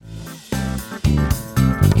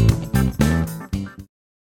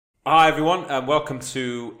Hi everyone, and welcome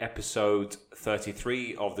to episode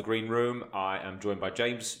 33 of The Green Room. I am joined by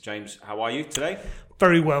James. James, how are you today?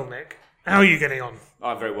 Very well, Nick. How are you getting on?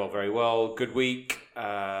 I'm very well, very well. Good week.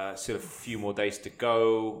 Still a few more days to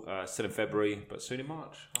go. Still in February, but soon in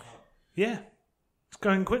March. Yeah, it's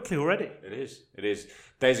going quickly already. It is.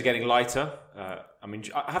 Days are getting lighter. I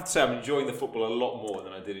have to say I'm enjoying the football a lot more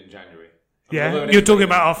than I did in January. You're talking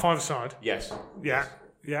about our five-side? Yes. Yeah,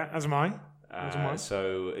 as am I.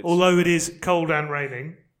 Although it is cold and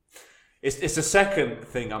raining. It's the second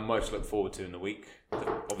thing I'm most looking forward to in the week.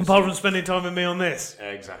 Apart from spending time with me on this.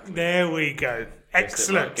 Exactly. There we go.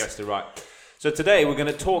 Excellent. Guessed it right. So today we're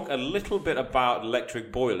going to talk a little bit about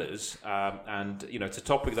electric boilers, and it's a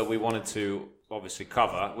topic that we wanted to obviously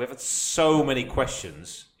cover. We have had so many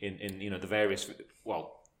questions in the various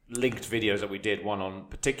linked videos that we did. One on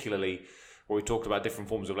particularly where we talked about different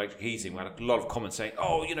forms of electric heating. We had a lot of comments saying,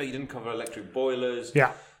 you didn't cover electric boilers.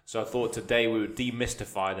 Yeah. So I thought today we would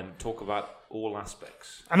demystify them and talk about all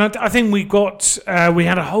aspects. And I think we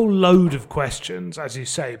had a whole load of questions, as you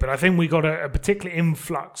say, but I think we got a particular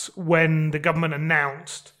influx when the government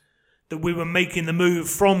announced that we were making the move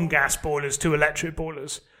from gas boilers to electric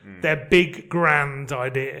boilers. Their big, grand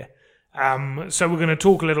idea. So we're going to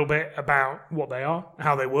talk a little bit about what they are,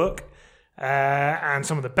 how they work, and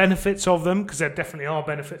some of the benefits of them, because there definitely are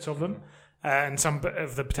benefits of them. And some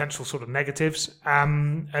of the potential sort of negatives,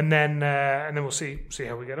 and then we'll see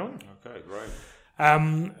how we get on. Okay, great.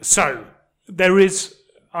 So there is.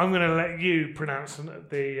 I'm going to let you pronounce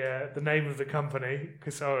the name of the company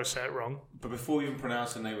because I always say it wrong. But before you even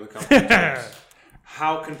pronounce the name of the company, James,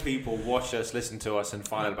 how can people watch us, listen to us, and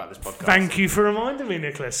find out about this podcast? Thank you for reminding me,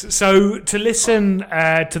 Nicholas. So to listen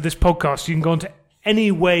to this podcast, you can go on to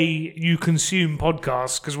any way you consume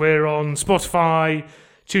podcasts because we're on Spotify,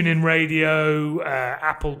 TuneIn Radio,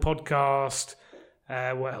 Apple Podcast,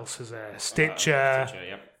 what else is there? Stitcher,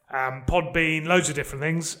 Podbean, loads of different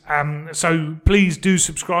things. So please do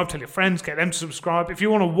subscribe, tell your friends, get them to subscribe. If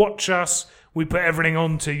you want to watch us, we put everything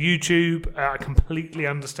onto YouTube. I completely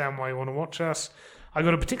understand why you want to watch us. I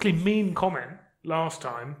got a particularly mean comment last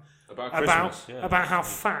time about how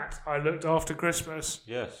fat I looked after Christmas.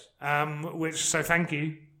 Yes. So thank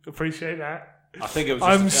you. Appreciate that. I think it was.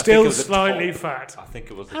 I'm still slightly fat. I think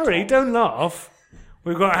it was. Harry, don't laugh.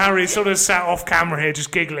 We've got Harry sort of sat off camera here,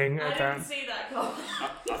 just giggling at that. I didn't see that comment.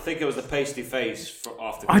 I think it was the pasty face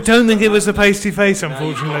after. I don't think it was the pasty face,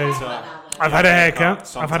 unfortunately. I've had a haircut.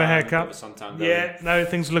 Yeah, no,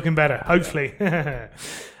 things are looking better. Hopefully.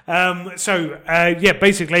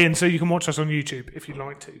 Basically, and so you can watch us on YouTube if you'd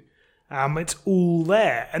like to. It's all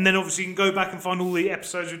there, and then obviously you can go back and find all the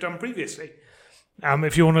episodes we've done previously.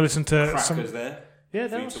 If you want to listen to Crackers there, for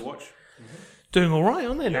you to watch. Doing all right,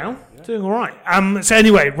 aren't they now? Yeah. Doing all right. So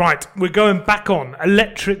anyway, right, we're going back on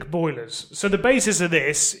electric boilers. So the basis of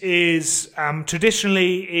this is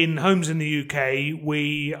traditionally in homes in the UK,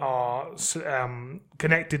 we are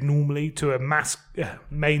connected normally to a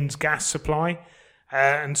mains gas supply.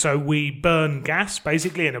 And so we burn gas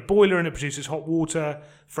basically in a boiler and it produces hot water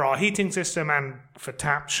for our heating system and for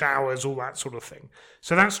taps, showers, all that sort of thing.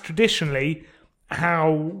 So that's traditionally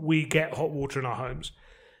how we get hot water in our homes.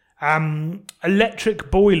 Electric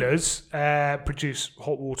boilers produce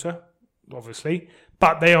hot water, obviously,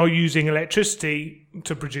 but they are using electricity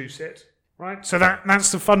to produce it, right? So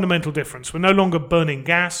that's the fundamental difference. We're no longer burning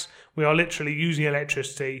gas. We are literally using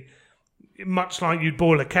electricity, much like you'd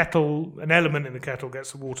boil a kettle. An element in the kettle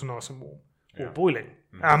gets the water nice and warm, or boiling.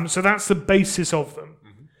 Mm-hmm. So that's the basis of them.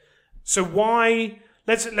 Mm-hmm. So why...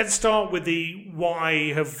 Let's start with the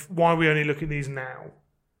why we only look at these now.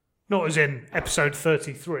 Not as in episode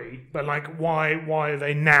 33, but like why are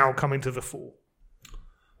they now coming to the fore?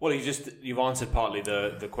 Well, you've answered partly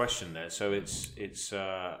the question there. So it's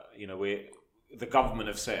the government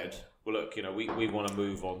have said, well, look, we want to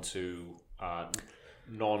move on to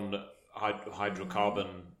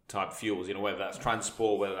non-hydrocarbon type fuels. Whether that's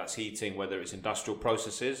transport, whether that's heating, whether it's industrial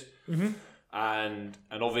processes. Mm-hmm. And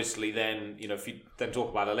obviously then, if you then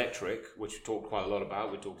talk about electric, which we talked quite a lot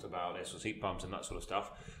about, we talked about air source heat pumps and that sort of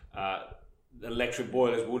stuff, electric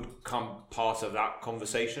boilers would come part of that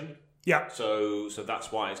conversation. Yeah. So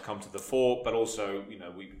that's why it's come to the fore, but also,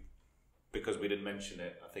 because we didn't mention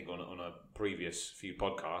it, I think on a previous few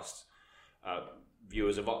podcasts,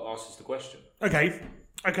 viewers have asked us the question. Okay.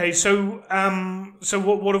 So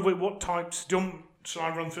what types? Shall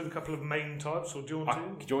I run through the couple of main types, or do you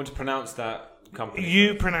want to? Do you want to pronounce that company?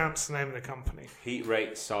 You pronounce the name of the company.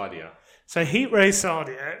 Heatrate Sadia. So Heatrate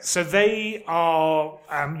Sadia. So they are.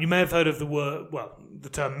 You may have heard of the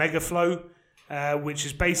term Megaflow, which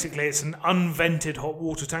is basically it's an unvented hot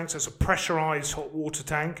water tank. So it's a pressurized hot water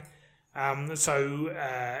tank.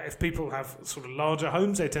 If people have sort of larger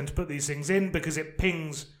homes, they tend to put these things in because it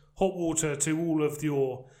pings hot water to all of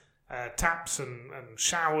your taps and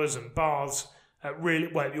showers and baths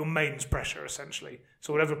at your mains pressure, essentially.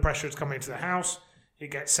 So whatever pressure is coming into the house, it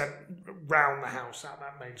gets sent round the house at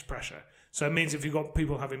that mains pressure. So it means if you've got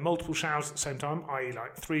people having multiple showers at the same time, i.e.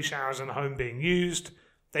 like 3 showers in a home being used,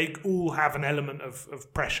 they all have an element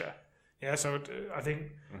of pressure. Yeah, so I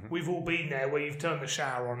think we've all been there where you've turned the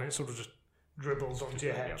shower on and it sort of just dribbles onto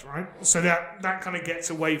your head, right? So that kind of gets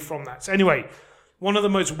away from that. So anyway, one of the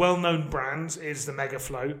most well-known brands is the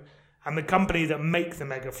Megaflow, and the company that make the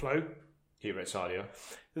Megaflow, Here at Sadia.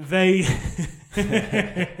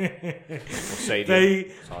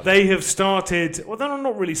 they have started. Well, they're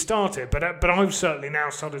not really started, but I've certainly now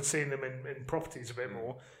started seeing them in properties a bit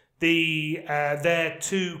more. They're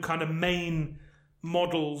 2 kind of main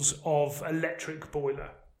models of electric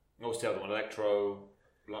boiler. What's the other one?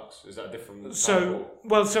 Electrolux? Is that a different?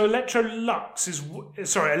 Electrolux is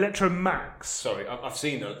Electromax. Sorry, I've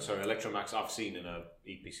seen Electromax. I've seen in a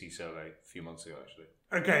EPC survey a few months ago, actually.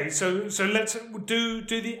 Okay, so let's do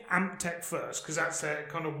the Amtech first, because that's the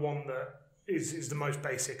kind of one that is the most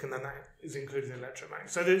basic, and then that is included in Electromax.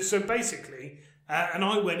 So basically, and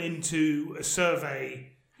I went into a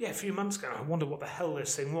survey a few months ago. I wonder what the hell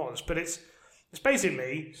this thing was, but it's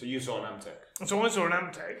basically. So you saw an Amtech. So I saw an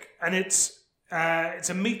Amtech, and it's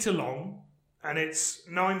a metre long, and it's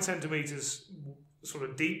 9 centimetres sort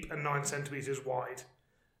of deep and 9 centimetres wide.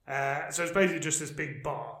 So it's basically just this big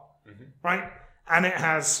bar, right? And it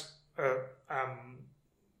has a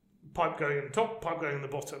pipe going in the top, pipe going in the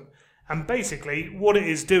bottom. And basically what it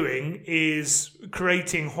is doing is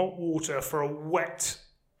creating hot water for a wet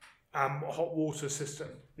hot water system.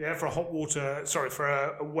 Yeah, for a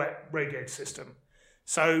wet radiator system.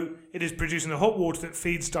 So it is producing the hot water that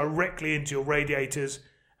feeds directly into your radiators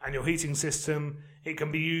and your heating system. It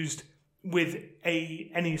can be used with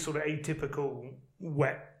any sort of atypical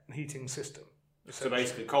wet heating system. So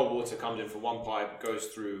basically, cold water comes in from one pipe, goes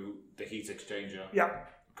through the heat exchanger,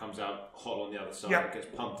 comes out hot on the other side, gets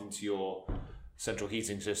pumped into your central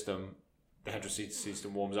heating system. The central heating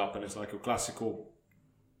system warms up, and it's like a classical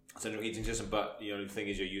central heating system. But the only thing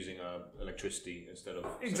is, you're using electricity instead of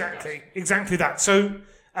exactly that. So,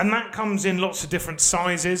 and that comes in lots of different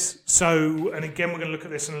sizes. So, and again, we're going to look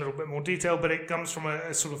at this in a little bit more detail. But it comes from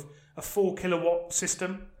a sort of a 4 kilowatt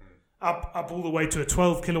system up all the way to a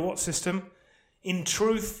 12 kilowatt system. In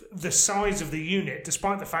truth, the size of the unit,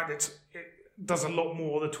 despite the fact that it does a lot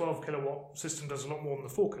more, the 12 kilowatt system does a lot more than the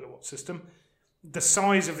 4 kilowatt system, the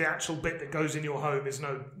size of the actual bit that goes in your home is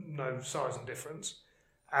no size and difference.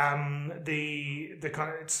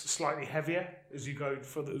 It's slightly heavier as you go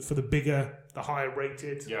for the bigger, the higher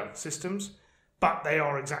rated systems, but they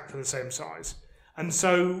are exactly the same size. And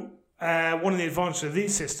so one of the advantages of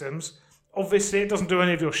these systems, obviously, it doesn't do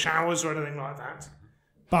any of your showers or anything like that,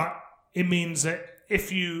 but it means that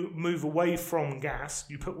if you move away from gas,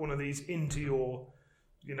 you put one of these into your,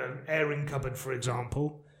 airing cupboard, for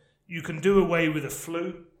example, you can do away with a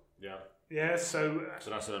flue. Yeah. Yeah, so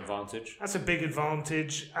that's an advantage. That's a big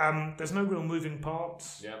advantage. There's no real moving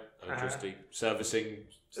parts. Yeah, electricity, servicing.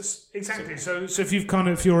 Exactly. So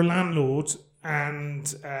if you're a landlord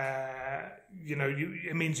and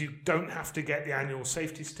it means you don't have to get the annual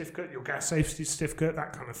safety certificate, your gas safety certificate,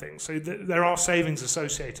 that kind of thing. So there are savings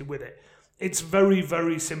associated with it. It's very,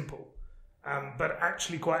 very simple, but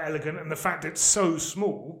actually quite elegant. And the fact it's so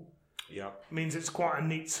small means it's quite a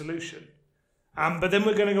neat solution. But then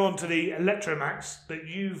we're going to go on to the Electromax that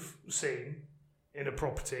you've seen in a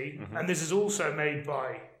property. And this is also made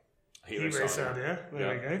by Here at Sadia. There we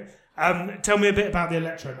go. Tell me a bit about the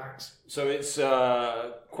Electromax. So it's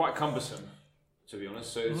quite cumbersome, to be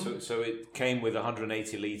honest. So it came with a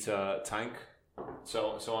 180 litre tank.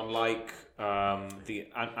 So unlike the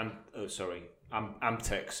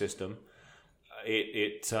Amtech system,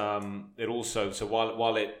 it also, so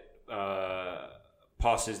while it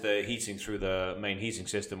passes the heating through the main heating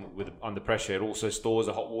system under pressure, it also stores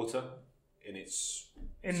the hot water in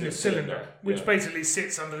the cylinder, which basically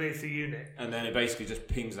sits underneath the unit, and then it basically just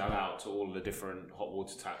pings that out to all the different hot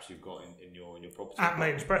water taps you've got in your property at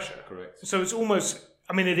mains pressure. Correct. So it's almost,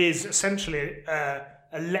 it is essentially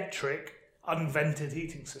electric unvented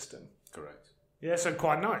heating system. Correct. Yeah, so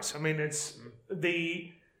quite nice. It's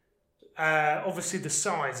the obviously the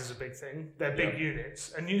size is a big thing. They're big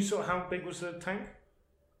units, and you saw how big was the tank?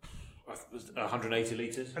 180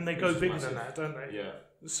 litres. And they go bigger than that, don't they? Yeah.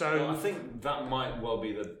 So I think that might well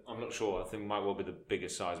be I'm not sure. I think it might well be the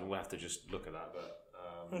biggest size. We'll have to just look at that. But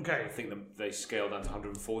okay. I think they scale down to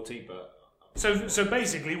 140, but So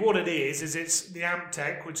basically, what it is it's the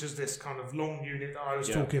Amtech, which is this kind of long unit that I was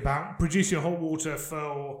talking about, producing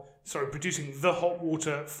the hot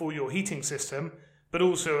water for your heating system, but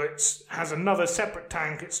also it has another separate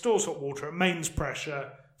tank. It stores hot water at mains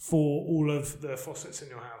pressure for all of the faucets in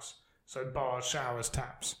your house, so bars, showers,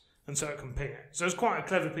 taps, and so it can ping it. So it's quite a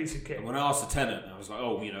clever piece of kit. And when I asked the tenant, I was like,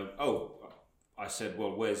 I said,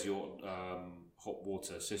 well, where's your hot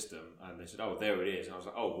water system? And they said, oh, there it is. And I was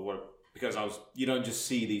like, oh, well, what? Because you don't just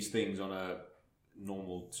see these things on a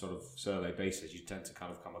normal sort of survey basis. You tend to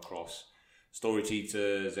kind of come across storage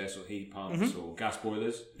heaters, air source heat pumps, or gas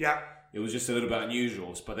boilers. Yeah. It was just a little bit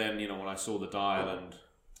unusual. But then, when I saw the dial and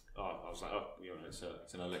I was like,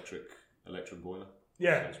 it's an electric boiler.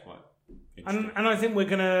 Yeah. So it's quite interesting. And I think we're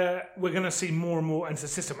gonna see more and more into the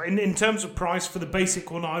system. In terms of price, for the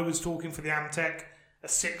basic one I was talking for the Amtech, a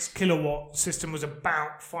 6 kilowatt system was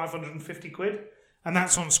about 550 quid. And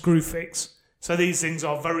that's on Screwfix. So these things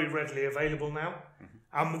are very readily available now.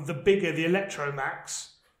 The bigger the Electromax,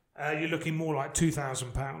 you're looking more like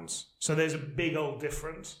 £2,000. So there's a big old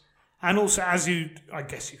difference. And also, I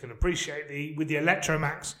guess you can appreciate, with the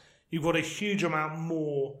Electromax, you've got a huge amount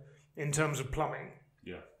more in terms of plumbing.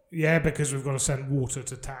 Yeah. Yeah, because we've got to send water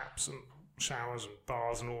to taps and showers and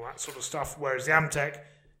bars and all that sort of stuff. Whereas the Amtech,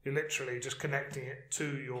 you're literally just connecting it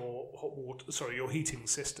to your your heating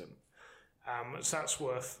system. So that's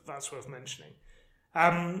worth mentioning.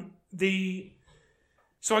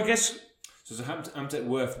 So I guess. So does Amtech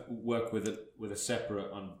work with a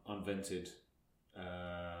separate unvented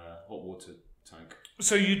hot water tank?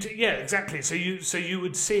 So exactly. So you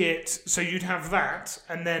would see it. So you'd have that,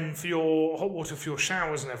 and then for your hot water for your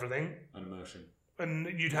showers and everything, and immersion,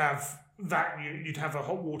 and you'd have that. You'd have a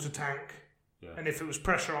hot water tank, and if it was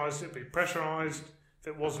pressurized, it'd be pressurized. If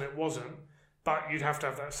it wasn't, it wasn't. But you'd have to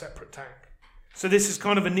have that separate tank. So this is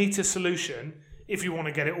kind of a neater solution if you want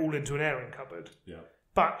to get it all into an airing cupboard. Yeah.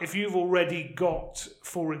 But if you've already got,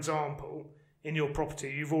 for example, in your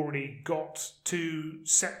property, you've already got 2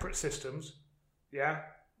 separate systems. Yeah.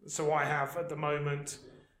 So I have at the moment,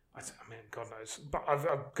 I mean, God knows, but I'm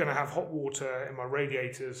going to have hot water in my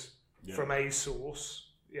radiators from a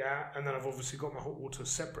source. Yeah. And then I've obviously got my hot water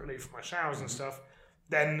separately for my showers and stuff.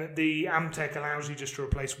 Then the Amtech allows you just to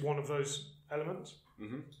replace one of those elements.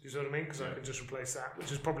 Mm-hmm. You see what I mean? Because I can just replace that,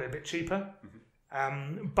 which is probably a bit cheaper.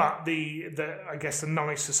 Mm-hmm. But I guess the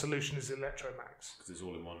nicer solution is the Electromax. Because it's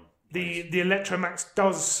all in one. The Electromax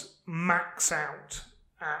does max out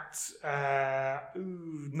at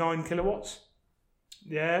 9 kilowatts.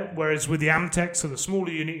 Yeah. Whereas with the Amtech, so the smaller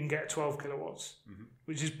unit, you can get 12 kilowatts,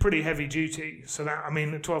 which is pretty heavy duty. So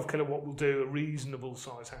the 12 kilowatt will do a reasonable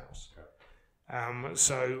size house. Okay.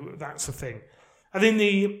 So that's the thing. I think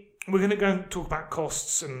we're going to go and talk about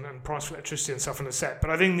costs and price for electricity and stuff in a sec,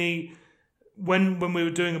 but I think when we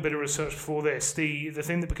were doing a bit of research before this, the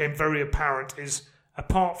thing that became very apparent is,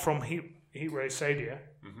 apart from Heatray Sadia,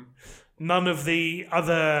 none of the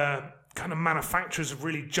other kind of manufacturers have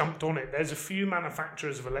really jumped on it. There's a few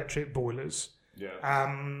manufacturers of electric boilers. Yeah.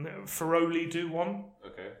 Ferroli do one.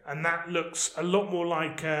 Okay. And that looks a lot more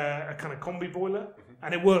like a kind of combi boiler,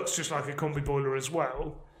 and it works just like a combi boiler as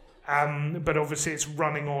well. But obviously it's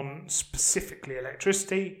running on specifically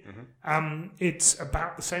electricity. It's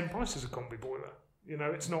about the same price as a combi boiler.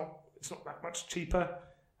 It's not that much cheaper.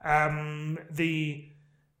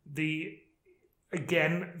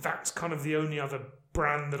 Again, that's kind of the only other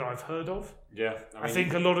brand that I've heard of. Yeah, I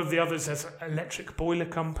think a lot of the others has Electric Boiler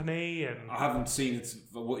Company, and I haven't seen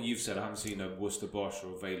what you've said. I haven't seen a Worcester Bosch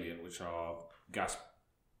or Valiant, which are gas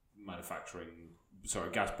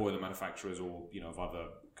boiler manufacturers, or of other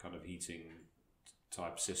kind of heating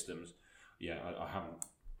type systems. Yeah, I haven't.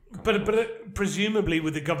 But presumably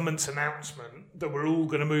with the government's announcement that we're all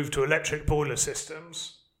going to move to electric boiler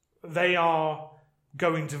systems, they are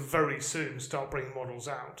going to very soon start bringing models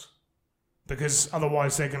out, because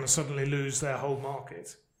otherwise they're going to suddenly lose their whole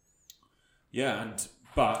market. Yeah,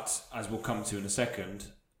 but as we'll come to in a second,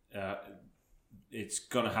 it's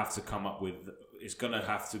going to have to come up with. It's going to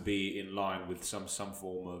have to be in line with some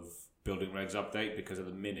form of building regs update, because at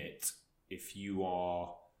the minute, if you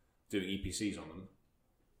are doing EPCs on them,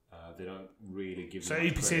 they don't really give you. So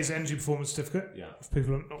EPC credit. is Energy Performance Certificate. Yeah. If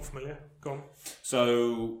people are not familiar, go on.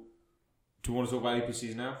 So, do you want to talk about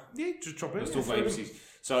EPCs now? Yeah, just drop it. Let's talk about EPCs.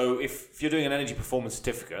 So, if you're doing an Energy Performance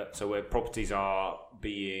Certificate, so where properties are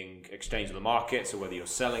being exchanged on the market, so whether you're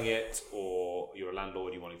selling it or you're a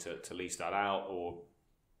landlord, you're wanting to lease that out, or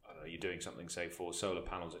you're doing something, say, for solar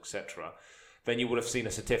panels, etc., then you would have seen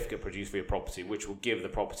a certificate produced for your property, which will give the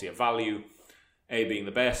property a value, A being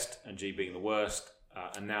the best and G being the worst,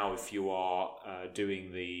 And now if you are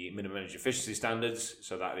doing the minimum energy efficiency standards,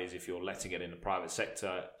 so that is if you're letting it in the private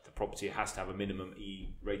sector, the property has to have a minimum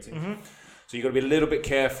E rating. So you've got to be a little bit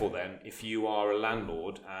careful then if you are a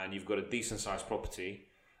landlord and you've got a decent sized property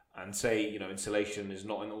and say, insulation is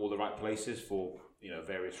not in all the right places for,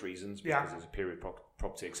 various reasons, because it's a period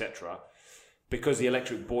property, etc. Because the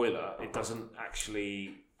electric boiler, it doesn't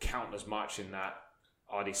actually count as much in that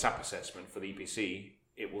RD SAP assessment for the EPC.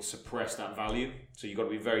 It will suppress that value. So you've got to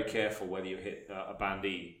be very careful whether you hit a band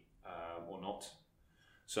E or not.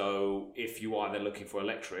 So if you are then looking for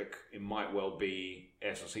electric, it might well be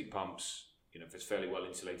air source heat pumps, if it's a fairly well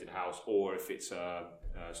insulated house, or if it's a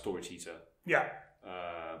storage heater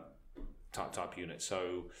type unit.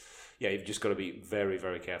 So you've just got to be very,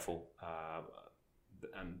 very careful.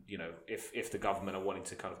 And if the government are wanting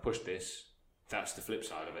to kind of push this, that's the flip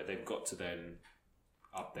side of it. They've got to then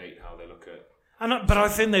update how they look at. But I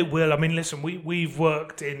think they will. I mean, listen, we've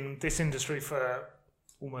worked in this industry for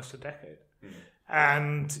almost a decade.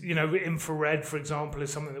 And, infrared, for example,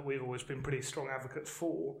 is something that we've always been pretty strong advocates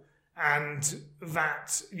for. And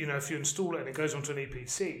that, if you install it and it goes onto an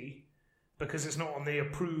EPC, because it's not on the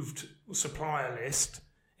approved supplier list,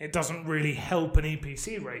 it doesn't really help an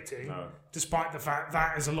EPC rating, despite the fact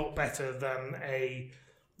that is a lot better than a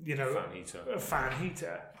fan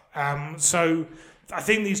heater. So I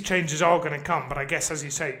think these changes are going to come, but I guess, as you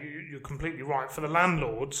say, you're completely right. For the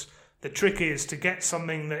landlords, the trick is to get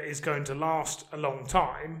something that is going to last a long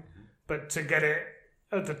time, but to get it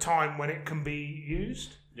at the time when it can be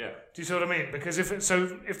used. Yeah. Do you see what I mean? Because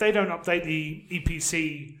if they don't update the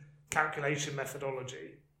EPC calculation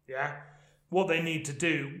methodology, what they need to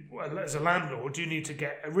do as a landlord, you need to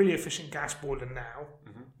get a really efficient gas boiler now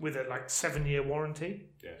with a 7-year warranty.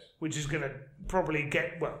 Yes. Which is going to probably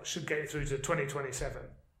should get you through to 2027.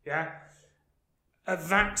 Yeah. At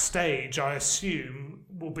that stage, I assume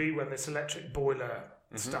will be when this electric boiler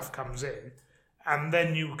stuff comes in, and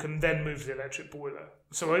then you can then move to the electric boiler.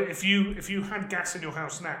 So if you had gas in your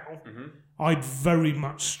house now, I'd very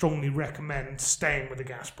much strongly recommend staying with the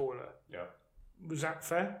gas boiler. Yeah. Was that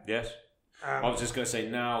fair? Yes. I was just going to say,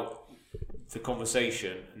 now the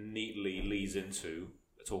conversation neatly leads into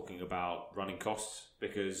talking about running costs,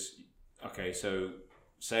 because, so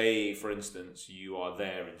say, for instance, you are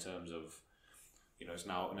there in terms of, it's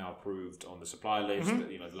now approved on the supply list, that,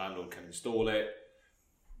 the landlord can install it,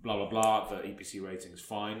 blah, blah, blah, the EPC rating is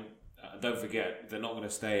fine. Don't forget, they're not going to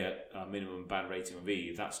stay at a minimum band rating of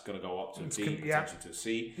E. That's going to go up to a D, potentially to a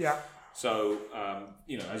C. Yeah. So,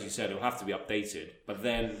 as you said, it'll have to be updated, but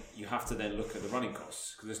then you have to then look at the running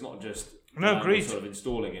costs, because it's not just sort of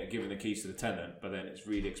installing it, giving the keys to the tenant, but then it's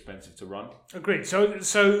really expensive to run. Agreed.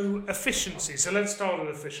 So efficiency. So let's start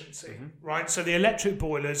with efficiency, right? So the electric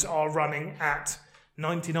boilers are running at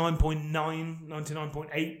 99.9,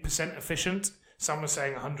 99.8% efficient. Some are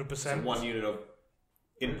saying 100%. So 1 unit of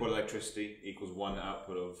input electricity equals 1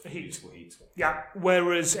 output of useful heat. Yeah,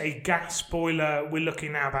 whereas a gas boiler, we're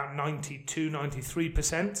looking now about 92,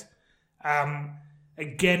 93%.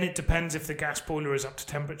 Again, it depends if the gas boiler is up to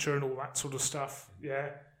temperature and all that sort of stuff,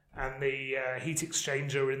 and the heat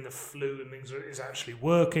exchanger in the flue and things is actually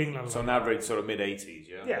working. So on average, sort of mid-80s,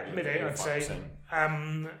 yeah? Yeah, mid-80s, I'd say.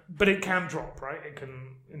 But it can drop, right? It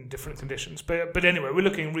can, in different conditions. But anyway, we're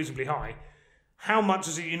looking reasonably high. How much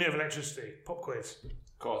is a unit of electricity? Pop quiz.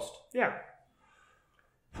 Cost? Yeah.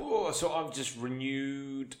 So I've just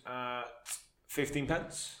renewed at 15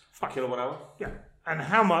 pence per kilowatt hour. Yeah. And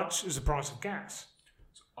how much is the price of gas?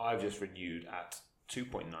 So I've just renewed at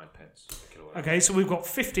 2.9 pence per kilowatt hour. Okay, so we've got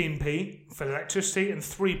 15p for electricity and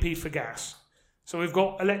 3p for gas. So we've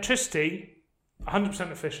got electricity,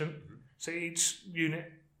 100% efficient. So each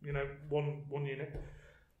unit, one unit.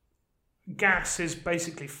 Gas is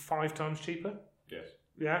basically 5 times cheaper. Yes.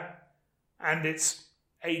 Yeah. And it's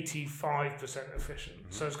 85% efficient.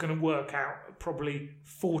 So it's going to work out probably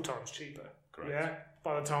 4 times cheaper. Correct. Yeah.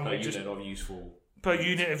 By the time per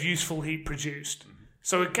unit of useful heat produced.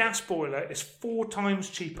 So a gas boiler is 4 times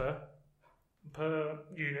cheaper per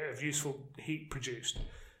unit of useful heat produced.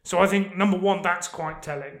 So I think, number one, that's quite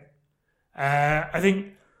telling. I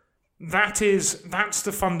think that's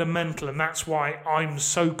the fundamental, and that's why I'm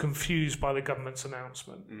so confused by the government's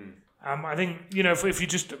announcement. I think, if you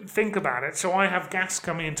just think about it, so I have gas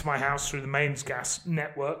coming into my house through the mains gas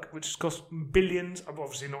network, which has cost billions,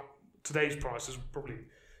 obviously not today's prices, probably,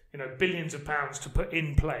 billions of pounds to put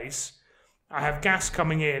in place. I have gas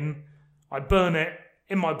coming in, I burn it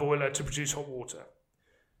in my boiler to produce hot water.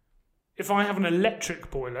 If I have an electric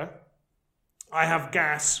boiler, I have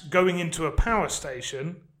gas going into a power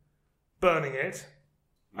station, burning it.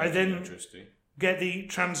 get the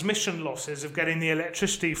transmission losses of getting the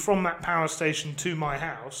electricity from that power station to my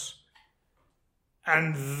house,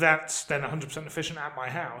 and that's then 100% efficient at my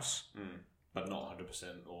house. But not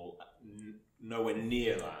 100% or nowhere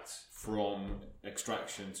near that from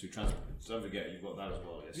extraction to transport. So don't forget, you've got that as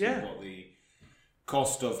well. Yes? Yeah. You've got the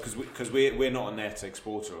cost of, because we're not a net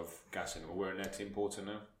exporter of gas anymore, we're a net importer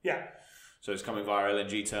now. Yeah. So it's coming via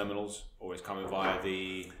LNG terminals, or it's coming via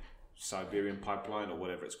the Siberian pipeline, or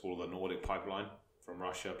whatever it's called, the Nordic pipeline from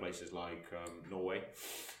Russia, places like Norway.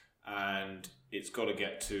 And it's got to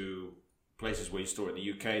get to places where you store it in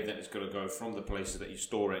the UK, then it's got to go from the places that you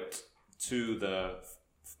store it to the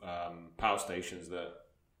power stations that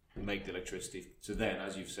make the electricity, to then,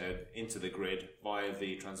 as you've said, into the grid via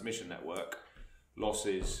the transmission network,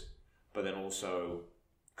 losses, but then also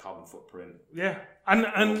carbon footprint. Yeah.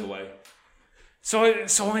 All the way. So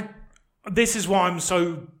this is why I'm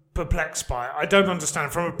so perplexed by it. I don't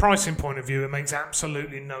understand. From a pricing point of view, it makes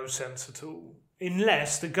absolutely no sense at all.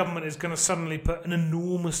 Unless the government is going to suddenly put an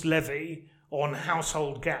enormous levy on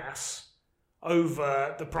household gas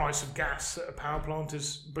over the price of gas that a power plant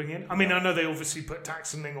is bringing in. I mean, I know they obviously put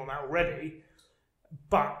tax and thing on that already,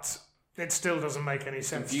 but it still doesn't make any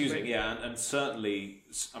sense. Confusing, yeah, and certainly,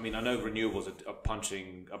 I mean, I know renewables are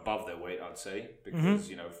punching above their weight, I'd say, because,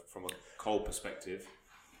 you know, from a coal perspective,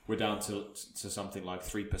 we're down to something like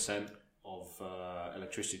 3% of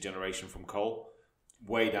electricity generation from coal.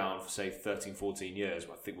 Way down for, say, 13, 14 years.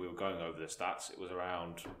 I think we were going over the stats. It was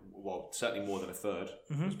around, well, certainly more than a third.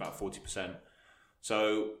 It was about 40%.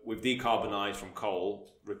 So we've decarbonised from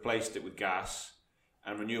coal, replaced it with gas,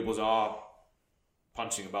 and renewables are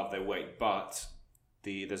punching above their weight. But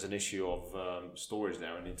there's an issue of storage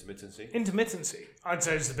there and intermittency. Intermittency, I'd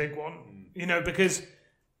say, is the big one. You know, because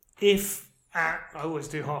if I always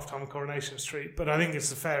do half-time Coronation Street, but I think it's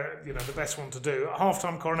the best one to do. At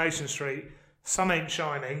half-time Coronation Street, sun ain't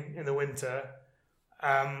shining in the winter.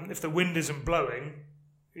 If the wind isn't blowing,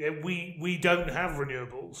 we don't have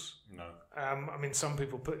renewables. No. I mean, some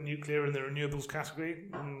people put nuclear in the renewables category.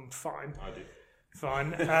 Fine. I do.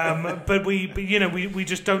 Fine. But we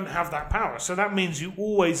just don't have that power. So that means you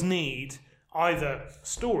always need either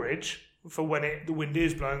storage for when the wind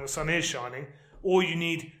is blowing, the sun is shining, or you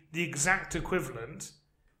need the exact equivalent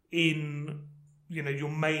in your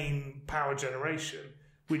main power generation,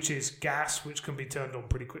 which is gas, which can be turned on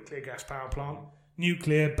pretty quickly, a gas power plant.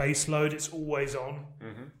 Nuclear, base load, it's always on.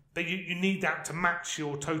 Mm-hmm. But you need that to match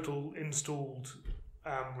your total installed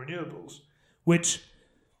renewables, which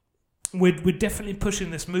we're definitely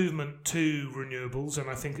pushing this movement to renewables, and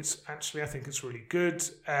I think it's really good.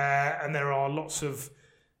 And there are lots of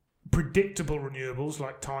predictable renewables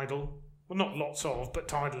like tidal. Well, not lots of, but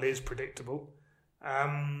tidal is predictable.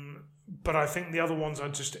 But I think the other ones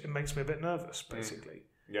it makes me a bit nervous, basically.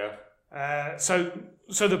 Yeah. So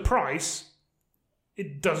the price,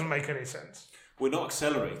 it doesn't make any sense. We're not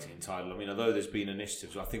accelerating tidal. I mean, although there's been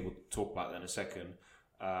initiatives, I think we'll talk about that in a second.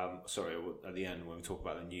 At the end when we talk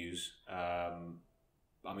about the news. I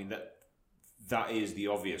mean, that is the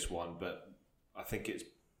obvious one, but I think it's,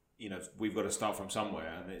 we've got to start from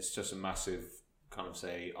somewhere, and it's just a massive kind of,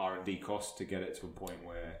 say, R&D cost to get it to a point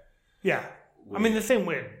where... Yeah. I mean, the thing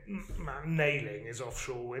we're nailing is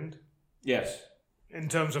offshore wind. Yes. In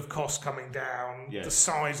terms of cost coming down, yes. The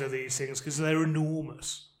size of these things, because they're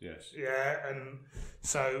enormous. Yes. Yeah, and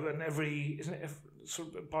sort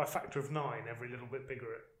of by a factor of 9, every little bit bigger,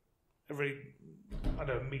 every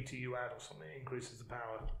meter you add or something increases the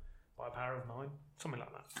power by a power of 9, something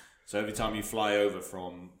like that. So every time you fly over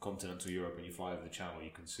from continental Europe and you fly over the Channel,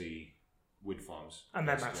 you can see wind farms, and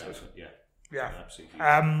they're massive. Yeah,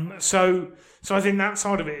 absolutely. So I think that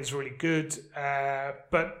side of it is really good,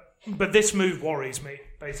 but this move worries me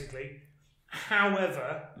basically.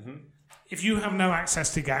 However, if you have no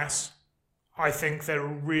access to gas, I think they're a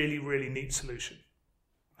really, really neat solution.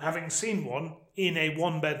 Having seen one in a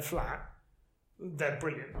one-bed flat, they're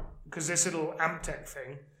brilliant. Because this little Amtech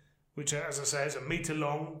thing, which, as I say, is a metre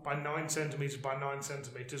long by 9 centimetres by 9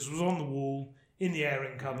 centimetres, was on the wall, in the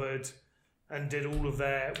airing cupboard, and did all of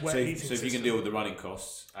their wet heating system. So if you can deal with the running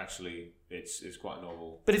costs, actually, it's quite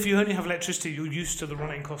novel. But if you only have electricity, you're used to the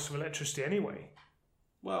running costs of electricity anyway.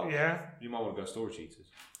 Well, yeah, you might want to go storage heaters.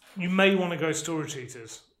 You may want to go storage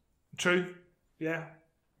heaters. True. Yeah.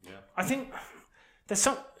 Yeah. I think there's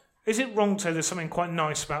some... Is it wrong to say there's something quite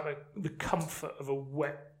nice about the comfort of a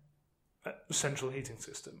wet central heating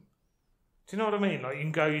system? Do you know what I mean? Like,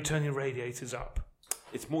 you turn your radiators up.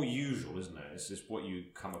 It's more usual, isn't it? It's just what you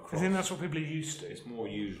come across. I think that's what people are used to. It's more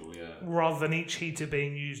usual, yeah. Rather than each heater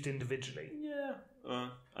being used individually. Yeah.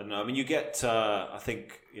 I don't know. I mean, you get, I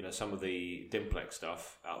think, some of the Dimplex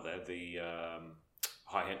stuff out there, the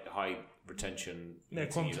high retention.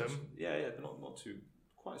 Quantum. Units. Yeah, they're not too,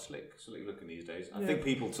 quite slick looking these days. I think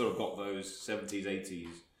people sort of got those 70s, 80s.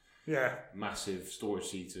 Yeah. Massive storage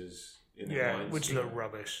heaters in their minds. Which look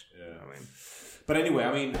rubbish. Yeah. I mean. But anyway,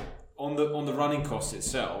 I mean, on the running costs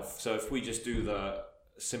itself, so if we just do the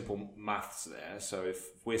simple maths there, so if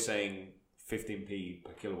we're saying 15p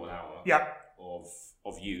per kilowatt hour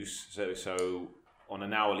of use, so on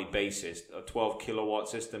an hourly basis, a 12 kilowatt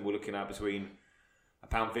system, we're looking at between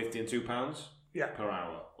 £1.50 and £2 per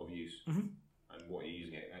hour of use. Mm-hmm. And what you're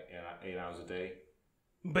using it 8 hours a day.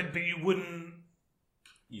 But you wouldn't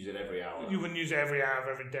use it every hour. You wouldn't use it every hour of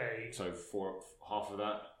every day. So half of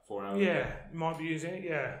that, 4 hours. Yeah, you might be using it.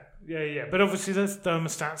 Yeah. But obviously, there's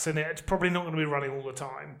thermostats in it. It's probably not going to be running all the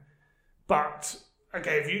time. But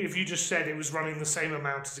okay, if you just said it was running the same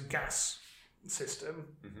amount as a gas system,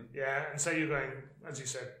 and say you're going, as you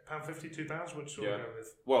said, £1.50, £2, which do you go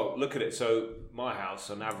with? Well, look at it. So my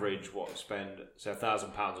house, on average, spend say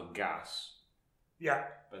 £1,000 on gas. Yeah.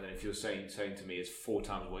 But then if you're saying to me it's 4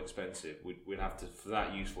 times more expensive, we'd have to, for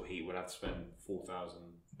that useful heat, we'd have to spend £4,000.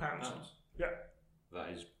 Yeah. That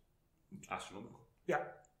is astronomical. Yeah.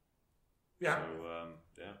 So,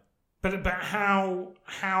 But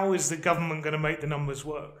how is the government going to make the numbers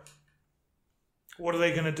work? What are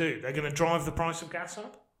they going to do? They're going to drive the price of gas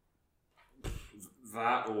up?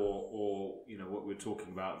 That or what we're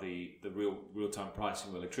talking about, the real time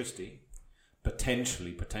pricing of electricity.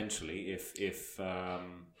 Potentially, if if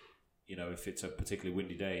it's a particularly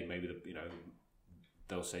windy day, maybe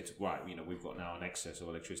they'll say we've got now an excess of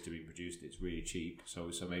electricity being produced. It's really cheap,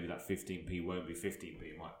 so maybe that 15p won't be 15p.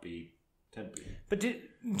 It might be 10p. But do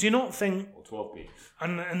you not think, or 12p?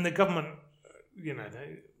 And the government,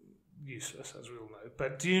 they're useless, as we all know.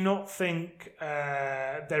 But do you not think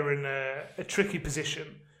they're in a tricky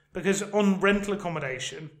position? Because on rental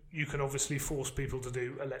accommodation, you can obviously force people to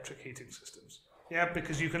do electric heating systems. Yeah,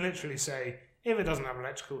 because you can literally say, if it doesn't have an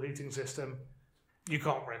electrical heating system, you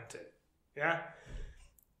can't rent it. Yeah?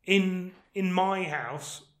 In my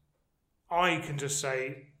house, I can just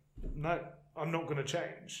say, no, I'm not going to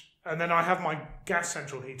change. And then I have my gas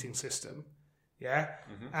central heating system. Yeah?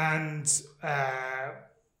 And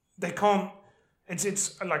they can't...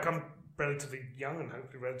 It's like I'm relatively young and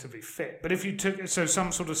hopefully relatively fit. But if you took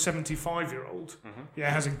some sort of 75-year-old,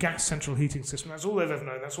 has a gas central heating system. That's all they've ever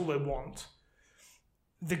known. That's all they want.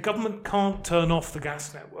 The government can't turn off the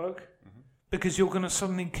gas network because you're going to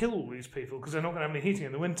suddenly kill all these people because they're not going to have any heating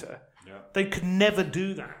in the winter. Yeah. They could never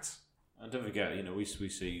do that. And don't forget, we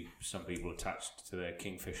see some people attached to their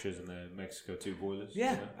Kingfishers and their Mexico 2 boilers.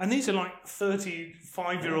 Yeah, and these are like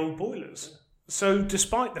 35-year-old boilers. Yeah. So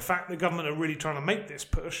despite the fact the government are really trying to make this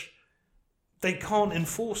push, they can't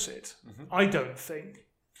enforce it, I don't think.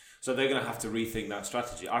 So they're going to have to rethink that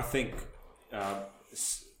strategy. I think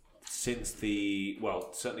since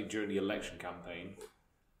certainly during the election campaign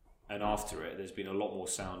and after it, there's been a lot more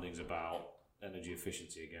soundings about energy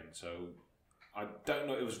efficiency again. So I don't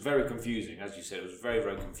know, it was very confusing. As you said, it was very,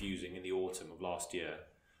 very confusing in the autumn of last year,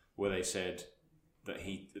 where they said that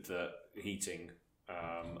heating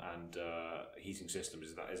and heating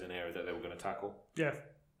systems is an area that they were going to tackle. Yeah.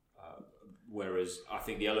 Whereas I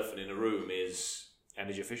think the elephant in the room is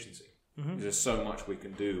energy efficiency. There's so much we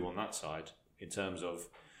can do on that side in terms of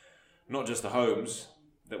not just the homes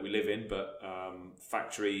that we live in, but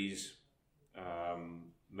factories,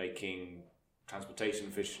 making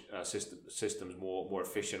transportation systems more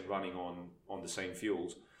efficient, running on the same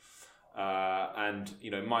fuels. And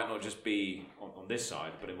it might not just be on this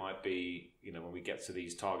side, but it might be when we get to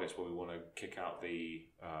these targets where we want to kick out the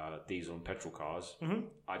diesel and petrol cars.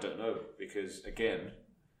 I don't know, because again,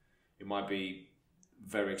 it might be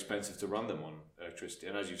very expensive to run them on electricity.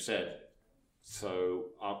 And as you've said, so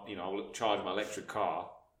I'll charge my electric car,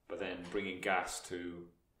 but then bring in gas to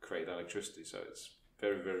create that electricity. So it's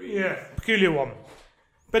very, very peculiar one.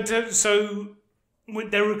 But there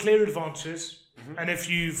are clear advantages. And if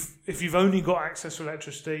you've only got access to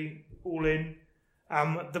electricity, all in,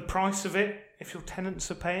 the price of it, if your tenants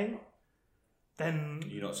are paying, then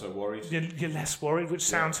you're not so worried. You're less worried, which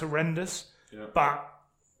sounds horrendous. Yeah. But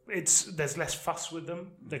there's less fuss with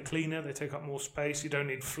them. They're cleaner. They take up more space. You don't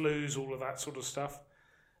need flues, all of that sort of stuff.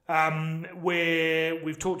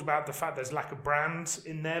 We've talked about the fact there's lack of brands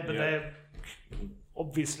in there, but they're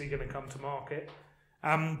obviously going to come to market.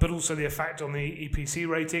 But also the effect on the EPC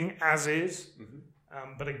rating, as is.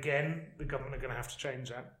 But again, the government are going to have to change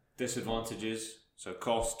that. Disadvantages, so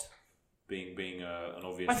cost being an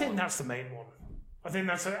obvious one. I think that's the main one. I think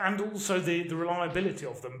and also the reliability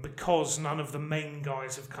of them, because none of the main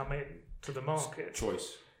guys have come in to the market.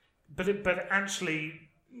 Choice. But actually,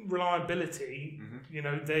 reliability,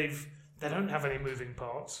 they don't have any moving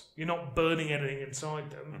parts. You're not burning anything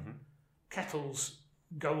inside them. Mm-hmm. Kettles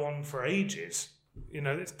go on for ages.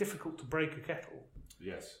 It's difficult to break a kettle.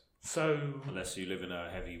 Yes. So unless you live in a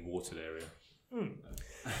heavy watered area.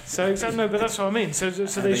 So no, but that's what I mean. So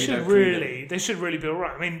they should really be all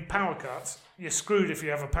right. I mean, power cuts, you're screwed if you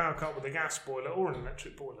have a power cut with a gas boiler or an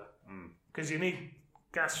electric boiler, because you need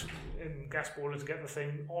gas boiler to get the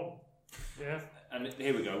thing on. Yeah. And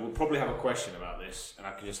here we go. We'll probably have a question about this, and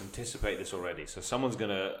I can just anticipate this already. So someone's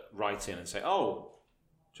going to write in and say, "Oh,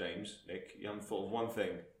 James, Nick, you haven't thought of one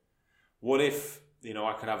thing. What if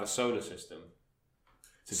I could have a solar system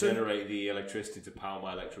to generate the electricity to power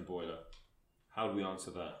my electric boiler?" How do we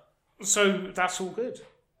answer that? So that's all good.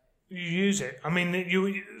 You use it. I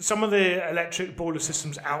mean, some of the electric boiler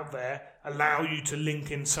systems out there allow you to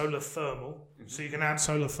link in solar thermal, so you can add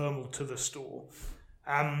solar thermal to the store.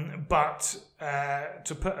 But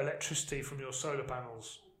to put electricity from your solar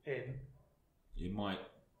panels in, you might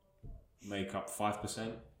make up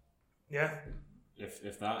 5%. Yeah.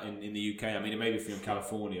 If that in the UK, I mean, maybe if you're in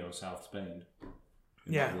California or South Spain.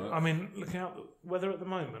 Yeah, I mean, looking at the weather at the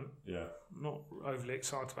moment, I'm not overly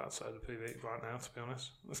excited about solar PV right now, to be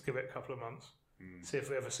honest. Let's give it a couple of months, see if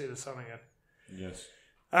we ever see the sun again. Yes.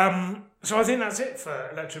 So I think that's it for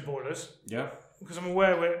electric boilers. Yeah. Because I'm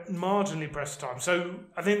aware we're marginally pressed for time. So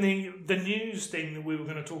I think the news thing that we were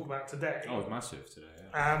going to talk about today. Oh, it's massive today.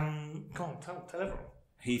 Yeah. Go on, tell everyone.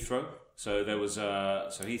 Heathrow. So there was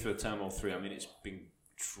Heathrow Terminal 3. I mean, it's been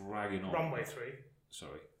dragging on. Runway 3.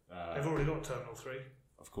 Sorry. They've already got Terminal 3.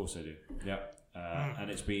 Of course they do. Yeah.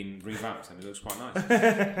 And it's been revamped and it looks quite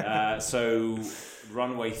nice. So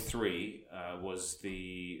Runway 3 was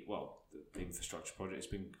the infrastructure project. It's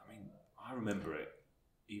been, I remember it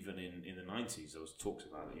even in the 90s. There was talks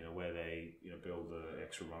about it, where they build the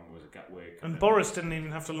extra runways at Gatwick. And Boris didn't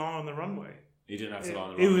even have to lie on the runway. He didn't have to lie on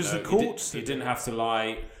the runway. It was the courts. He didn't have to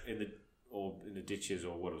lie in the ditches,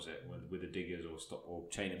 or what was it, with the diggers, or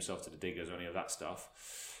chain himself to the diggers, or any of that stuff.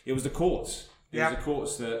 It was the courts. It was the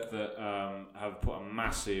courts that have put a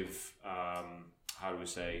massive,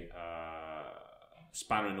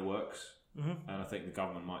 spanner in the works. Mm-hmm. And I think the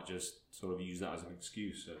government might just sort of use that as an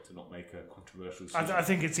excuse to not make a controversial decision. I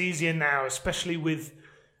think it's easier now, especially with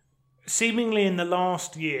seemingly in the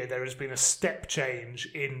last year there has been a step change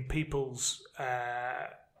in people's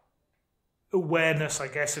awareness, I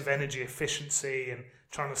guess, of energy efficiency and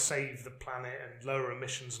trying to save the planet and lower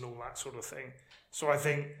emissions and all that sort of thing. So I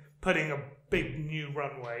think putting a big new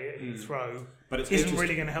runway at Heathrow isn't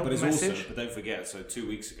really going to help the message. But don't forget, so 2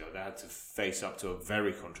 weeks ago they had to face up to a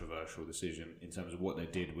very controversial decision in terms of what they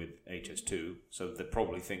did with HS2. So they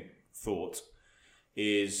probably thought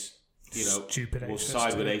is, stupid we'll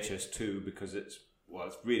side with HS2 because it's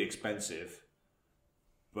really expensive,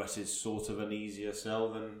 but it's sort of an easier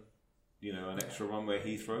sell than an extra runway at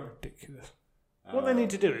Heathrow. Ridiculous. What they need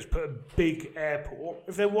to do is put a big airport.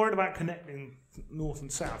 If they're worried about connecting north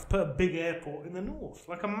and south, put a big airport in the north,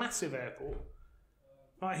 like a massive airport,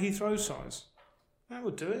 like Heathrow size. That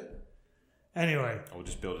would do it. Anyway. Or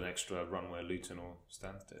just build an extra runway at Luton or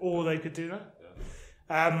Stansted. Or they could do that.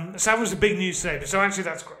 Yeah. So that was the big news today. So actually,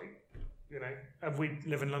 that's great. We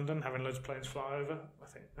live in London, having loads of planes fly over. I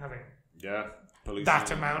think having that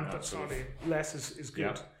amount, but slightly less is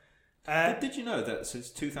good. Yeah. Did you know that since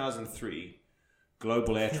 2003?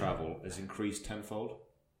 Global air travel has increased tenfold?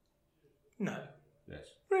 No. Yes.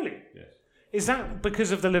 Really? Yes. Is that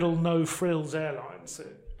because of the little no-frills airlines that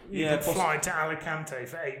you can fly to Alicante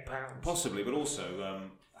for £8? Possibly, but also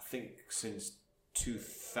I think since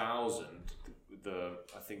 2000, the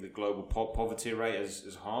global poverty rate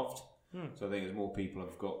has halved. So I think as more people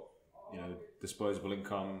have got disposable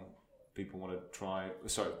income, people want to try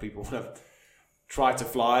to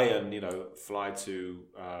fly and fly to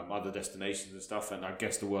other destinations and stuff, and I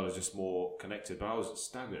guess the world is just more connected. But I was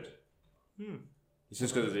staggered. It's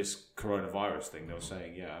just because of this coronavirus thing. They were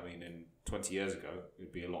saying, in 20 years ago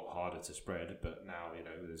it'd be a lot harder to spread, but now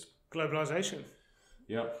there's globalization.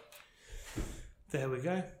 Yeah. There we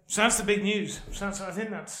go. So that's the big news. So I think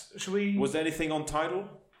that's. Should we? Was there anything on tidal?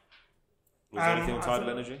 Was there anything on tidal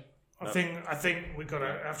energy? I think we've got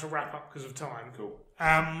to have to wrap up because of time. Cool.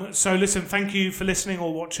 So listen, thank you for listening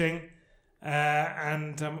or watching,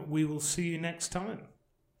 and we will see you next time.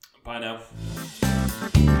 Bye now.